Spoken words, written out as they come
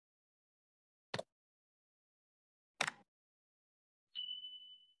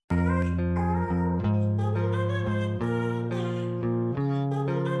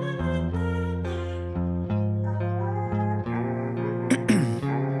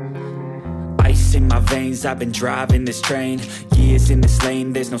veins, I've been driving this train. Years in this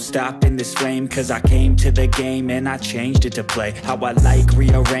lane, there's no stopping this flame. Cause I came to the game and I changed it to play how I like,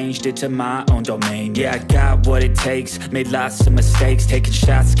 rearranged it to my own domain. Yeah, I got what it takes, made lots of mistakes, taking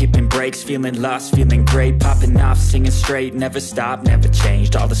shots, skipping breaks, feeling lost, feeling great, popping off, singing straight, never stopped, never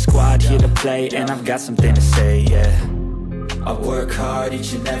changed. All the squad here to play, and I've got something to say, yeah. I work hard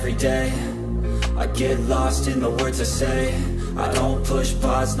each and every day, I get lost in the words I say. I don't push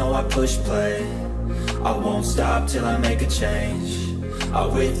pause, no I push play. I won't stop till I make a change. I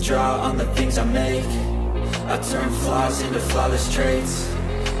withdraw on the things I make. I turn flaws into flawless traits.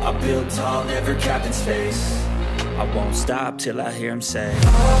 I build tall, never capped in space. I won't stop till I hear him say, oh,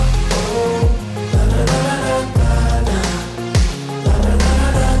 oh, la, la, la, la, la, la.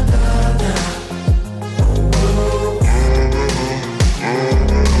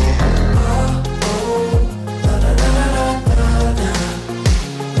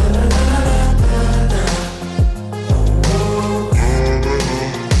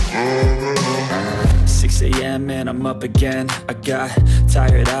 And I'm up again. I got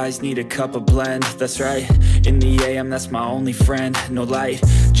tired eyes, need a cup of blend. That's right, in the AM, that's my only friend. No light,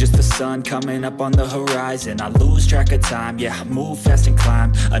 just the sun coming up on the horizon. I lose track of time, yeah, I move fast and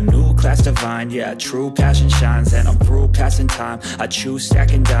climb a new class divine, yeah, true passion shines. And I'm through passing time, I choose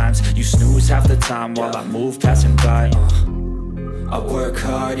stacking dimes. You snooze half the time while I move passing by. I work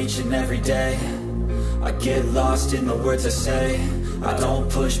hard each and every day, I get lost in the words I say. I don't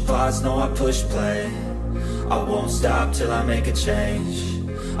push pause, no I push play. I won't stop till I make a change.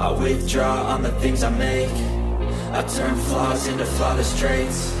 I withdraw on the things I make. I turn flaws into flawless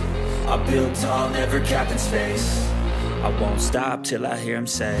traits. I build tall, never capped in space. I won't stop till I hear him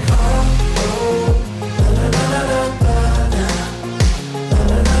say, oh, oh, la, la, la, la, la, la.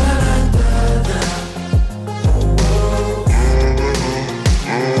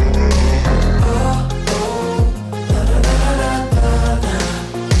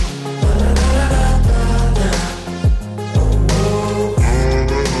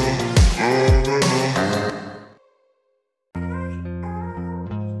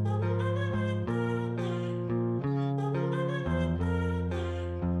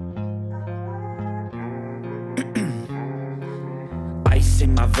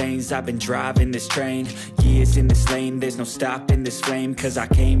 In my veins, I've been driving this train. Years in this lane, there's no stopping this flame. Cause I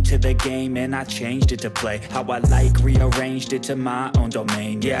came to the game and I changed it to play how I like, rearranged it to my own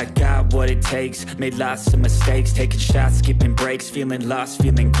domain. Yeah, I got what it takes, made lots of mistakes, taking shots, skipping breaks, feeling lost,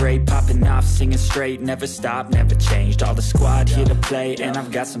 feeling great, popping off, singing straight, never stopped, never changed. All the squad here to play, and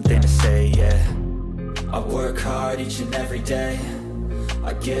I've got something to say, yeah. I work hard each and every day,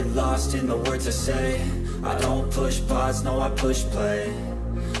 I get lost in the words I say. I don't push pause, no I push play.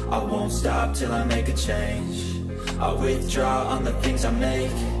 I won't stop till I make a change. I withdraw on the things I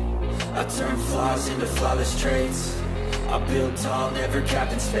make. I turn flaws into flawless traits. I build tall, never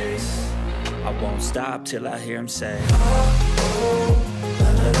capped in space. I won't stop till I hear him say, oh, oh, la,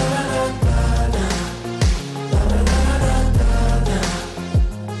 la, la, la, la, la.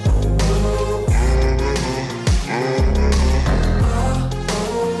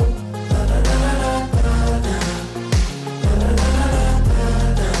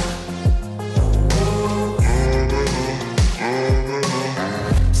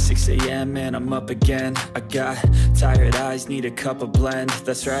 And I'm up again. I got tired eyes, need a cup of blend.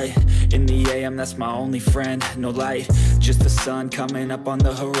 That's right, in the AM, that's my only friend. No light, just the sun coming up on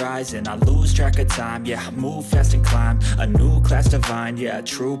the horizon. I lose track of time, yeah, I move fast and climb a new class divine, yeah,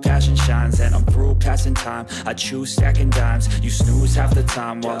 true passion shines. And I'm through passing time, I choose stacking dimes. You snooze half the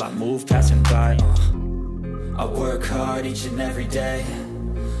time while I move passing by. I work hard each and every day,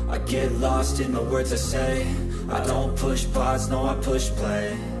 I get lost in the words I say. I don't push pause, no I push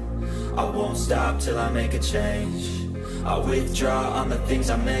play. I won't stop till I make a change. I withdraw on the things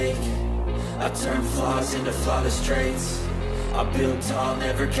I make. I turn flaws into flawless traits. I build tall,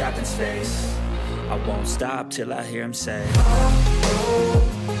 never capped in space. I won't stop till I hear him say, oh,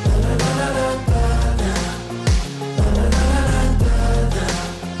 oh, la, la, la, la, la, la.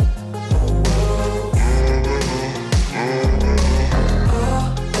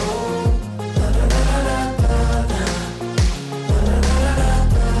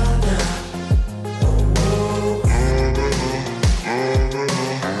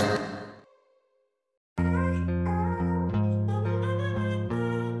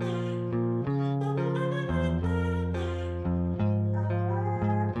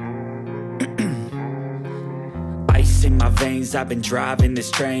 my veins, I've been driving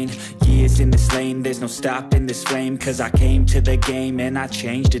this train. Years in this lane, there's no stopping this flame. Cause I came to the game and I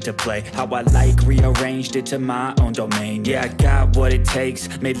changed it to play how I like, rearranged it to my own domain. Yeah, I got what it takes,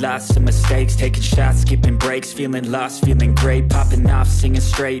 made lots of mistakes, taking shots, skipping breaks, feeling lost, feeling great, popping off, singing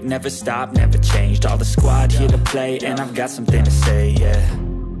straight, never stopped, never changed. All the squad here to play, and I've got something to say, yeah.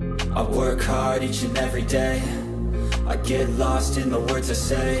 I work hard each and every day, I get lost in the words I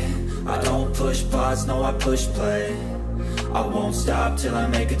say. I don't push pause, no I push play. I won't stop till I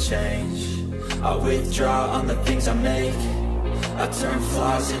make a change. I withdraw on the things I make. I turn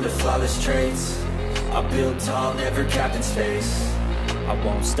flaws into flawless traits. I build tall, never capped in space. I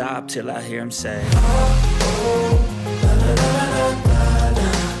won't stop till I hear him say, oh, oh, la, la, la, la, la, la.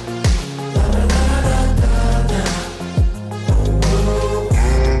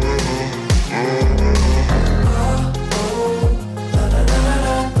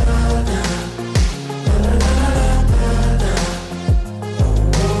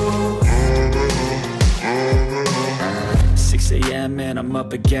 And I'm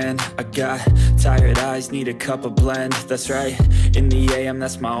up again. I got tired eyes, need a cup of blend. That's right, in the AM,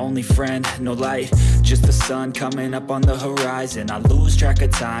 that's my only friend. No light, just the sun coming up on the horizon. I lose track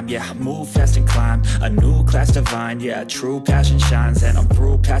of time, yeah, I move fast and climb a new class divine, yeah, true passion shines. And I'm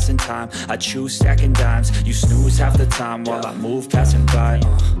through passing time, I choose stacking dimes. You snooze half the time while I move passing by.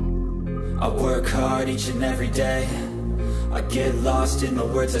 I work hard each and every day, I get lost in the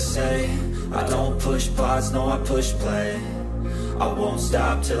words I say. I don't push pause, no I push play. I won't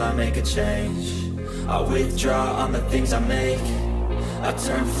stop till I make a change. I withdraw on the things I make. I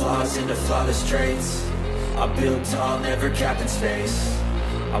turn flaws into flawless traits. I build tall, never capped in space.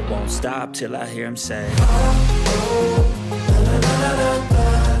 I won't stop till I hear him say, oh, oh, la, la, la, la,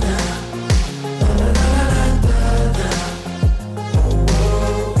 la, la.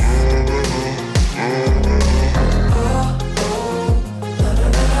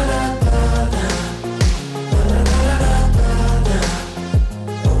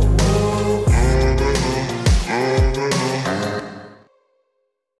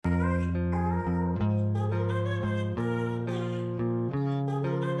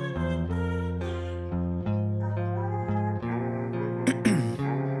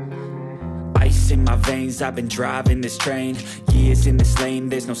 In my veins, I've been driving this train. Years in this lane,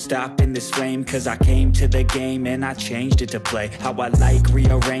 there's no stopping this flame. Cause I came to the game and I changed it to play how I like,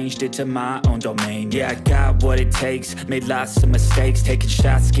 rearranged it to my own domain. Yeah, I got what it takes, made lots of mistakes, taking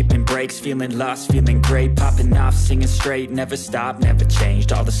shots, skipping breaks, feeling lost, feeling great, popping off, singing straight, never stopped, never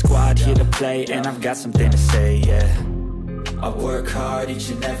changed. All the squad here to play, and I've got something to say, yeah. I work hard each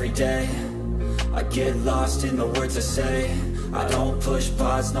and every day, I get lost in the words I say. I don't push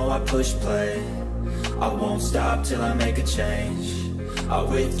pause, no I push play. I won't stop till I make a change. I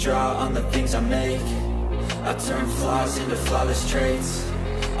withdraw on the things I make. I turn flaws into flawless traits.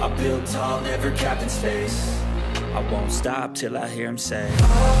 I build tall, never capped in space. I won't stop till I hear him say, oh,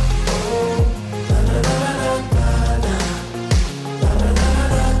 oh, la, la, la, la, la, la.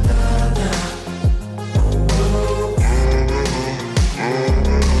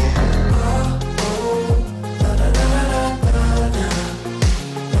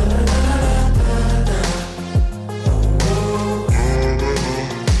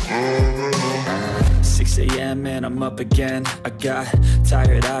 And I'm up again. I got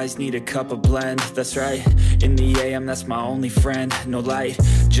tired eyes, need a cup of blend. That's right, in the AM, that's my only friend. No light,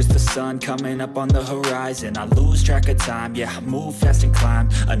 just the sun coming up on the horizon. I lose track of time, yeah, I move fast and climb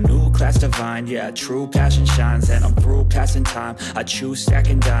a new class divine, yeah, true passion shines. And I'm through passing time, I choose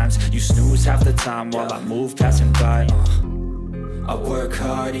stacking dimes. You snooze half the time while I move passing by. I work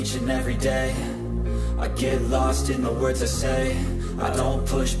hard each and every day, I get lost in the words I say. I don't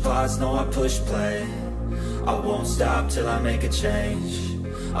push pause, no I push play. I won't stop till I make a change.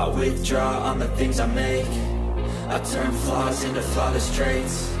 I withdraw on the things I make. I turn flaws into flawless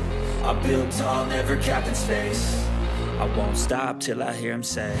traits. I build tall, never capped in space. I won't stop till I hear him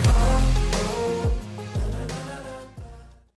say, oh.